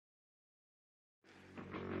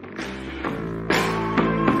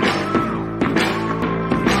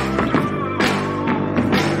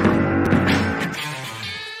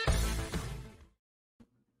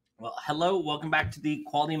hello. Welcome back to the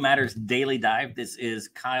Quality Matters Daily Dive. This is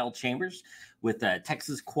Kyle Chambers with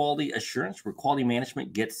Texas Quality Assurance, where quality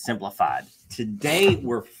management gets simplified. Today,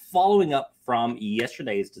 we're following up from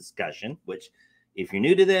yesterday's discussion, which, if you're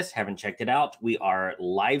new to this, haven't checked it out, we are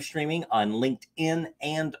live streaming on LinkedIn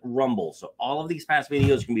and Rumble. So all of these past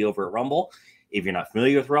videos can be over at Rumble. If you're not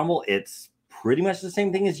familiar with Rumble, it's pretty much the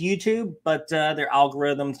same thing as YouTube, but their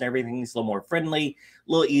algorithms and everything is a little more friendly,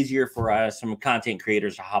 a little easier for some content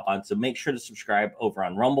creators to hop on. So make sure to subscribe over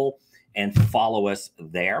on Rumble and follow us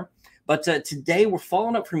there. But today we're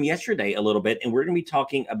following up from yesterday a little bit, and we're going to be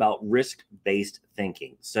talking about risk-based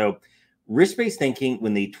thinking. So risk-based thinking,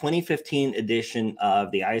 when the 2015 edition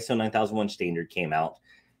of the ISO 9001 standard came out,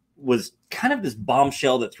 was kind of this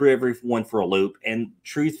bombshell that threw everyone for a loop, and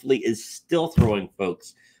truthfully is still throwing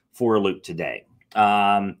folks for a loop today.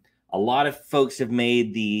 A lot of folks have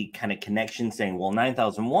made the kind of connection saying, well,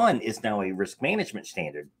 9001 is now a risk management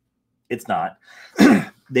standard. It's not.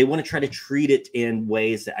 They want to try to treat it in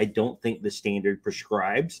ways that I don't think the standard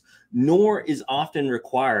prescribes, nor is often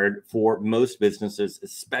required for most businesses,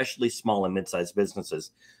 especially small and mid-sized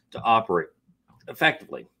businesses, to operate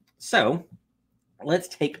effectively. So let's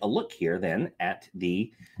take a look here then at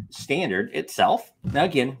the standard itself. Now,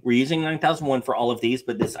 again, we're using 9001 for all of these,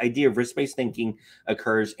 but this idea of risk-based thinking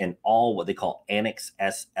occurs in all what they call Annex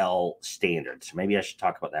SL standards. Maybe I should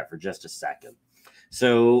talk about that for just a second.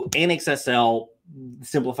 So Annex SL,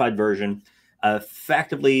 simplified version,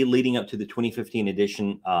 effectively leading up to the 2015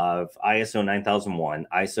 edition of ISO 9001,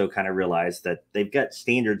 ISO kind of realized that they've got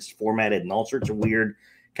standards formatted in all sorts of weird,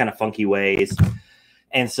 kind of funky ways.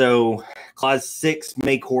 And so clause 6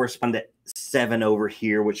 may correspond to 7 over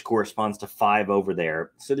here, which corresponds to 5 over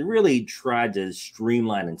there. So they really tried to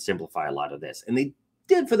streamline and simplify a lot of this. And they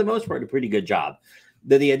did, for the most part, a pretty good job.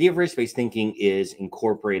 The idea of risk-based thinking is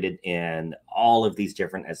incorporated in all of these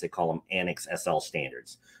different, as they call them, Annex SL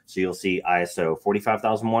standards. So you'll see ISO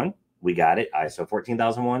 45001, we got it. ISO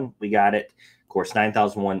 14001, we got it. Of course,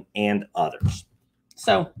 9001 and others.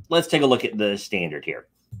 So let's take a look at the standard here.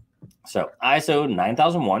 So ISO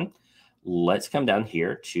 9001, let's come down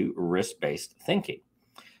here to risk-based thinking.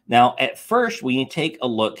 Now, at first, when you take a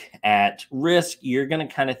look at risk, you're going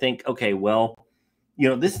to kind of think, okay, well, you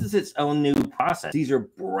know, this is its own new process. These are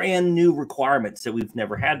brand new requirements that we've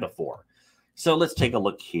never had before. So let's take a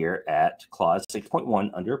look here at clause 6.1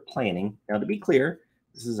 under planning. Now, to be clear,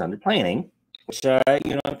 this is under planning, which, you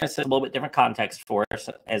know, kind of says a little bit different context for us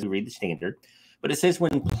as we read the standard. But it says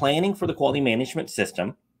when planning for the quality management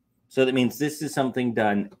system, so that means this is something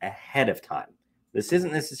done ahead of time. This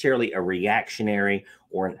isn't necessarily a reactionary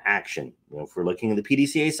or an action. You know, if we're looking at the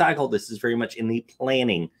PDCA cycle, this is very much in the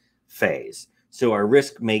planning phase. So our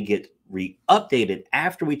risk may get re-updated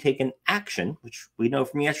after we take an action, which we know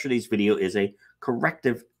from yesterday's video is a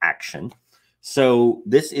corrective action. So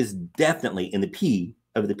this is definitely in the P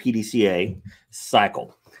of the PDCA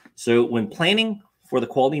cycle. So when planning for the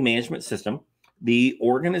quality management system, the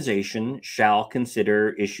organization shall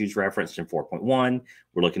consider issues referenced in 4.1.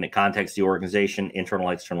 We're looking at context of the organization, internal,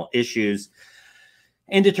 external issues,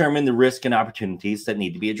 and determine the risk and opportunities that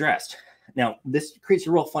need to be addressed. Now, this creates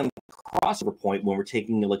a real fun crossover point when we're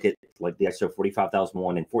taking a look at like the ISO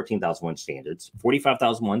 45001 and 14001 standards.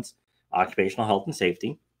 45001's occupational health and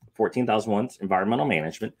safety, 14001's environmental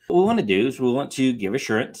management. What we want to do is we want to give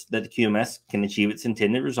assurance that the QMS can achieve its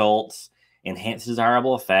intended results, enhance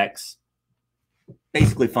desirable effects,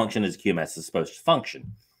 basically function as QMS is supposed to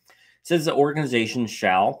function. It says the organization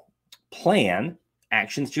shall plan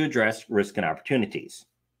actions to address risk and opportunities.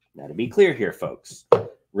 Now, to be clear here, folks,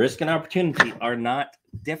 risk and opportunity are not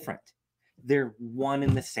different. They're one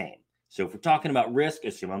and the same. So if we're talking about risk,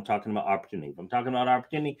 assume I'm talking about opportunity. If I'm talking about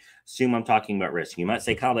opportunity, assume I'm talking about risk. You might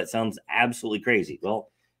say, Kyle, that sounds absolutely crazy.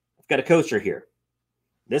 Well, I've got a coaster here.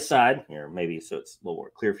 This side, here, maybe so it's a little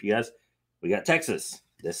more clear for you guys. We got Texas.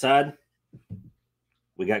 This side,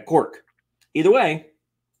 we got Cork. Either way,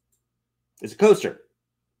 it's a coaster.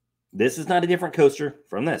 This is not a different coaster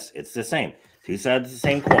from this. It's the same. Two sides of the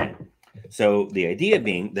same coin. So the idea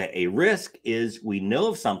being that a risk is we know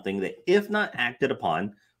of something that if not acted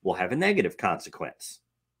upon will have a negative consequence.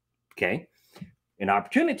 Okay. An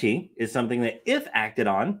opportunity is something that if acted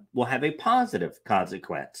on will have a positive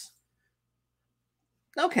consequence.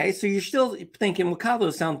 Okay. So you're still thinking, well, Kyle,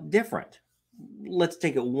 those sound different. Let's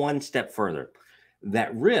take it one step further.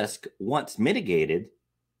 That risk, once mitigated,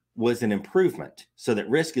 was an improvement. So that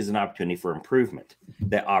risk is an opportunity for improvement.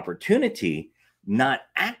 That opportunity not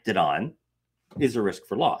acted on is a risk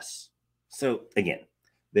for loss. So again,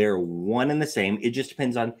 they're one and the same. It just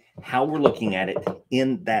depends on how we're looking at it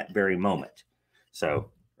in that very moment.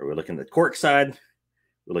 So are we looking at the Cork side?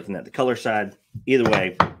 We're looking at the color side. Either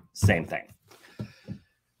way, same thing.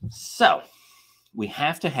 So we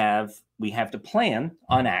have to plan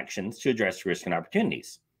on actions to address risk and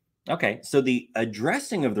opportunities. Okay, so the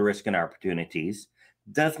addressing of the risk and opportunities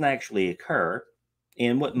doesn't actually occur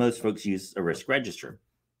in what most folks use a risk register.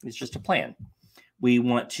 It's just a plan. We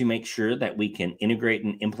want to make sure that we can integrate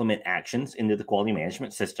and implement actions into the quality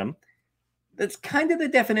management system. That's kind of the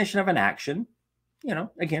definition of an action. You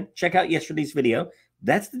know, again, check out yesterday's video.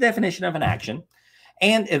 That's the definition of an action.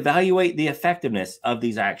 And evaluate the effectiveness of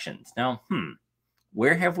these actions. Now,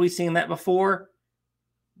 where have we seen that before?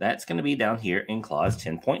 That's going to be down here in clause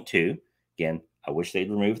 10.2. Again, I wish they'd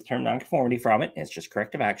remove the term nonconformity from it. It's just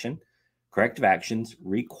corrective action. Corrective actions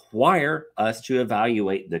require us to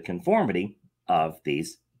evaluate the conformity of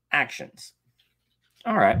these actions.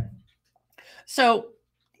 All right. So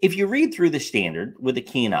if you read through the standard with a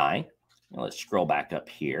keen eye, let's scroll back up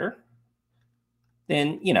here,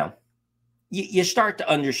 then, you know, you start to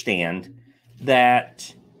understand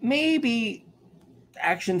that maybe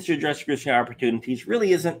actions to address risk and opportunities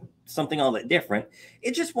really isn't something all that different.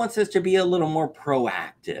 It just wants us to be a little more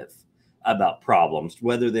proactive about problems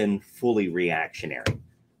rather than fully reactionary,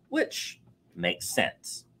 which makes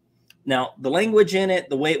sense. Now, the language in it,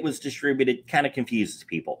 the way it was distributed, kind of confuses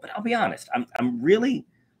people. But I'll be honest, I'm really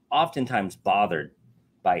oftentimes bothered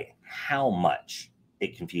by how much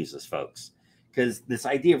it confuses folks, because this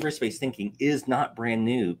idea of risk-based thinking is not brand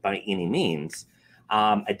new by any means.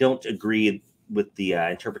 I don't agree with the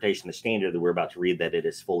interpretation of the standard that we're about to read that it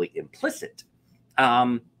is fully implicit.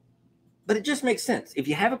 But it just makes sense. If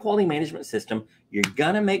you have a quality management system, you're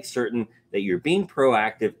going to make certain that you're being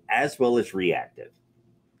proactive as well as reactive.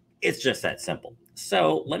 It's just that simple.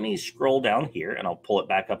 So let me scroll down here and I'll pull it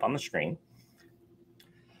back up on the screen.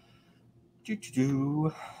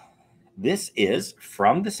 This is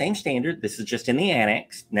from the same standard. This is just in the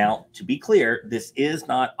annex. Now, to be clear, this is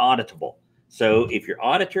not auditable. So if your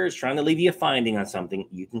auditor is trying to leave you a finding on something,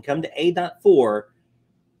 you can come to A.4,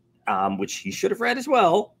 which you should have read as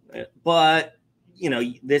well. But, you know,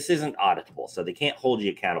 this isn't auditable, so they can't hold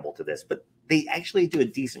you accountable to this. But they actually do a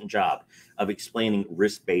decent job of explaining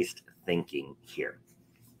risk-based thinking here.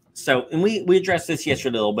 So, and we addressed this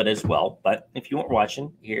yesterday a little bit as well. But if you weren't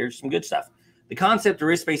watching, here's some good stuff. The concept of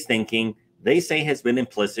risk-based thinking, they say, has been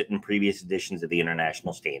implicit in previous editions of the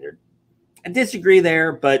International Standard. I disagree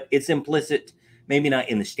there, but it's implicit, maybe not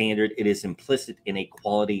in the standard. It is implicit in a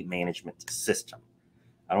quality management system.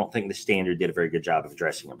 I don't think the standard did a very good job of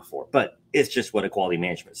addressing it before, but it's just what a quality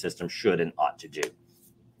management system should and ought to do.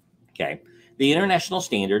 Okay. The international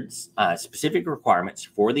standards, specific requirements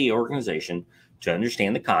for the organization to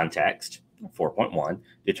understand the context, 4.1,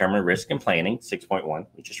 determine risk and planning, 6.1,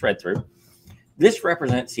 we just read through. This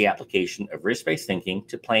represents the application of risk-based thinking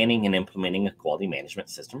to planning and implementing a quality management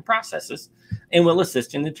system processes and will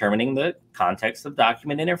assist in determining the context of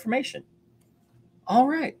documented information. All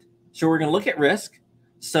right. So we're going to look at risk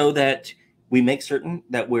so that we make certain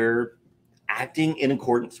that we're acting in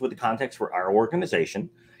accordance with the context for our organization.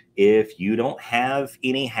 If you don't have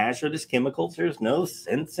any hazardous chemicals, there's no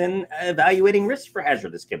sense in evaluating risk for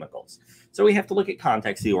hazardous chemicals. So we have to look at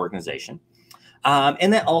context of the organization.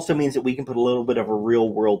 And that also means that we can put a little bit of a real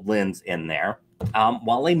world lens in there.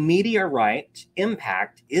 While a meteorite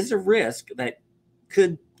impact is a risk that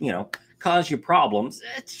could, you know, cause you problems,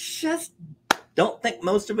 it's just don't think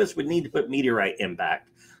most of us would need to put meteorite impact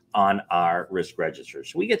on our risk register.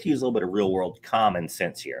 So we get to use a little bit of real world common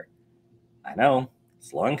sense here. I know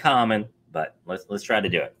it's long common, but let's try to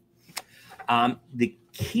do it. The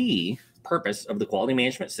key purpose of the quality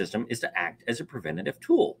management system is to act as a preventative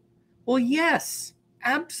tool. Well, yes,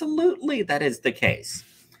 absolutely, that is the case.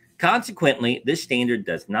 Consequently, this standard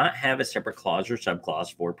does not have a separate clause or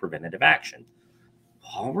subclause for preventative action.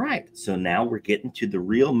 All right, so now we're getting to the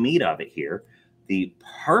real meat of it here. The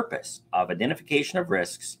purpose of identification of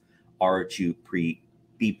risks are to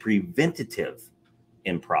be preventative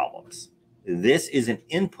in problems. This is an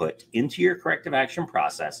input into your corrective action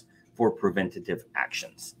process for preventative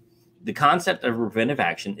actions. The concept of preventive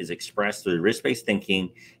action is expressed through risk-based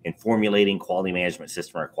thinking and formulating quality management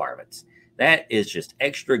system requirements. That is just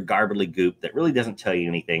extra garbly goop that really doesn't tell you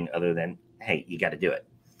anything other than, hey, you got to do it.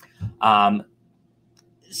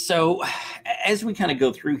 So as we kind of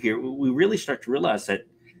go through here, we really start to realize that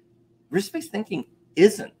risk-based thinking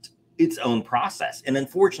isn't its own process. And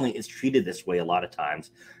unfortunately, it's treated this way a lot of times.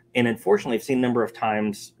 And unfortunately, I've seen a number of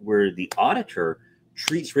times where the auditor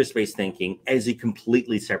treats risk-based thinking as a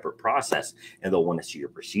completely separate process. And they'll want to see your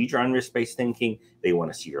procedure on risk-based thinking. They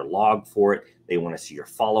want to see your log for it. They want to see your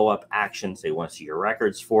follow-up actions. They want to see your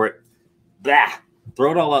records for it. Bah!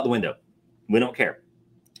 Throw it all out the window. We don't care.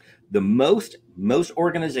 The most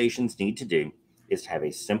organizations need to do is to have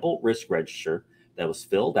a simple risk register that was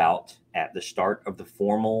filled out at the start of the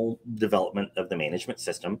formal development of the management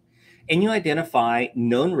system. And you identify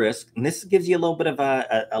known risk, and this gives you a little bit of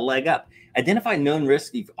a leg up. Identify known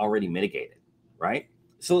risk you've already mitigated, right?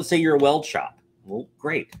 So let's say you're a weld shop. Well,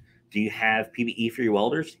 great. Do you have PPE for your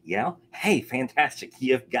welders? Yeah. Hey, fantastic.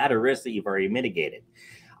 You've got a risk that you've already mitigated.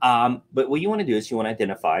 But what you want to do is you want to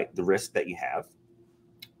identify the risk that you have,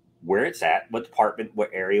 where it's at, what department, what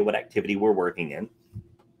area, what activity we're working in.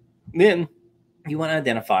 Then you want to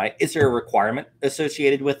identify, is there a requirement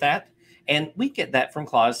associated with that? And we get that from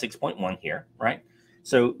clause 6.1 here, right?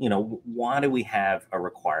 So, why do we have a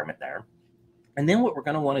requirement there? And then what we're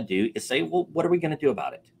going to want to do is say, well, what are we going to do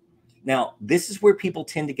about it? Now, this is where people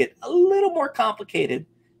tend to get a little more complicated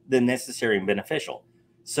than necessary and beneficial.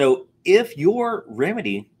 So if your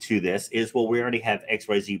remedy to this is, well, we already have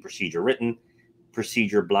XYZ procedure written,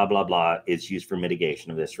 procedure blah, blah, blah is used for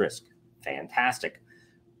mitigation of this risk. Fantastic.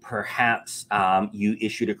 Perhaps you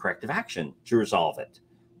issued a corrective action to resolve it.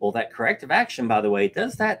 Well, that corrective action, by the way,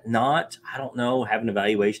 does that not, I don't know, have an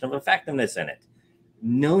evaluation of effectiveness in it?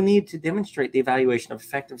 No need to demonstrate the evaluation of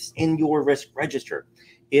effectiveness in your risk register.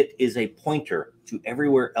 It is a pointer to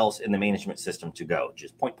everywhere else in the management system to go.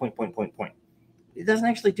 Just point. It doesn't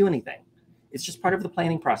actually do anything. It's just part of the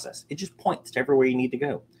planning process. It just points to everywhere you need to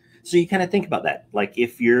go. So you kind of think about that. Like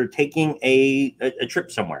if you're taking a trip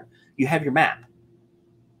somewhere, you have your map.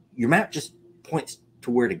 Your map just points to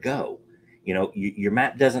where to go. Your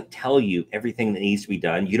map doesn't tell you everything that needs to be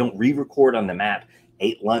done. You don't re-record on the map,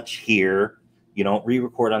 ate lunch here. You don't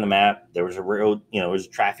re-record on the map. There was a road, there was a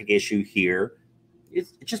traffic issue here. It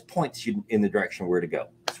just points you in the direction where to go.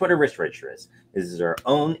 That's what a risk register is. This is our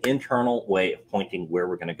own internal way of pointing where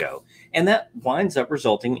we're going to go. And that winds up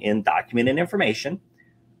resulting in documented information,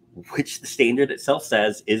 which the standard itself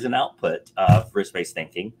says is an output of risk-based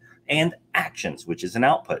thinking, and actions, which is an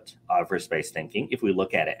output of risk-based thinking, if we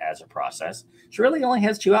look at it as a process. So it really only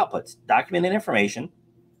has two outputs, documented information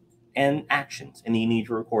and actions. And you need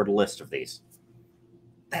to record a list of these.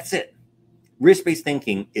 That's it. Risk-based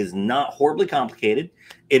thinking is not horribly complicated.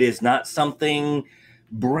 It is not something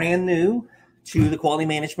brand new to the quality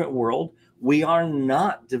management world. We are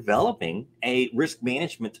not developing a risk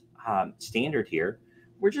management standard here.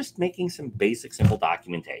 We're just making some basic, simple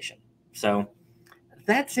documentation. So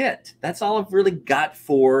that's it. That's all I've really got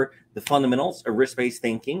for the fundamentals of risk-based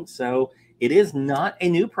thinking. So it is not a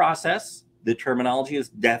new process. The terminology is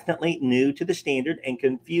definitely new to the standard and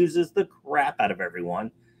confuses the crap out of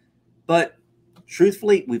everyone. But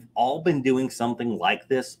truthfully, we've all been doing something like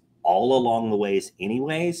this all along the ways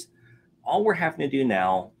anyways. All we're having to do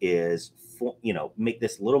now is, make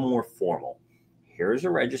this a little more formal. Here's a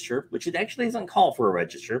register, which it actually doesn't call for a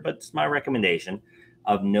register, but it's my recommendation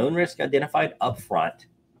of known risk identified up front.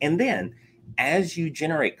 And then as you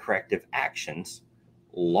generate corrective actions,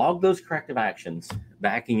 log those corrective actions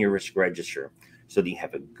back in your risk register so that you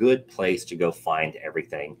have a good place to go find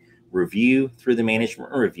everything. Review through the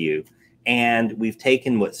management review. And we've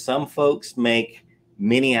taken what some folks make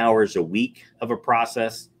many hours a week of a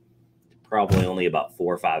process, probably only about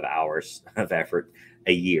 4 or 5 hours of effort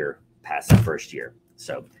a year past that first year.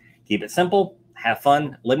 So keep it simple, have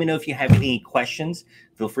fun. Let me know if you have any questions.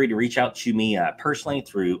 Feel free to reach out to me personally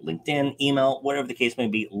through LinkedIn, email, whatever the case may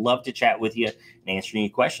be. Love to chat with you and answer any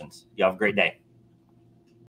questions. You have a great day.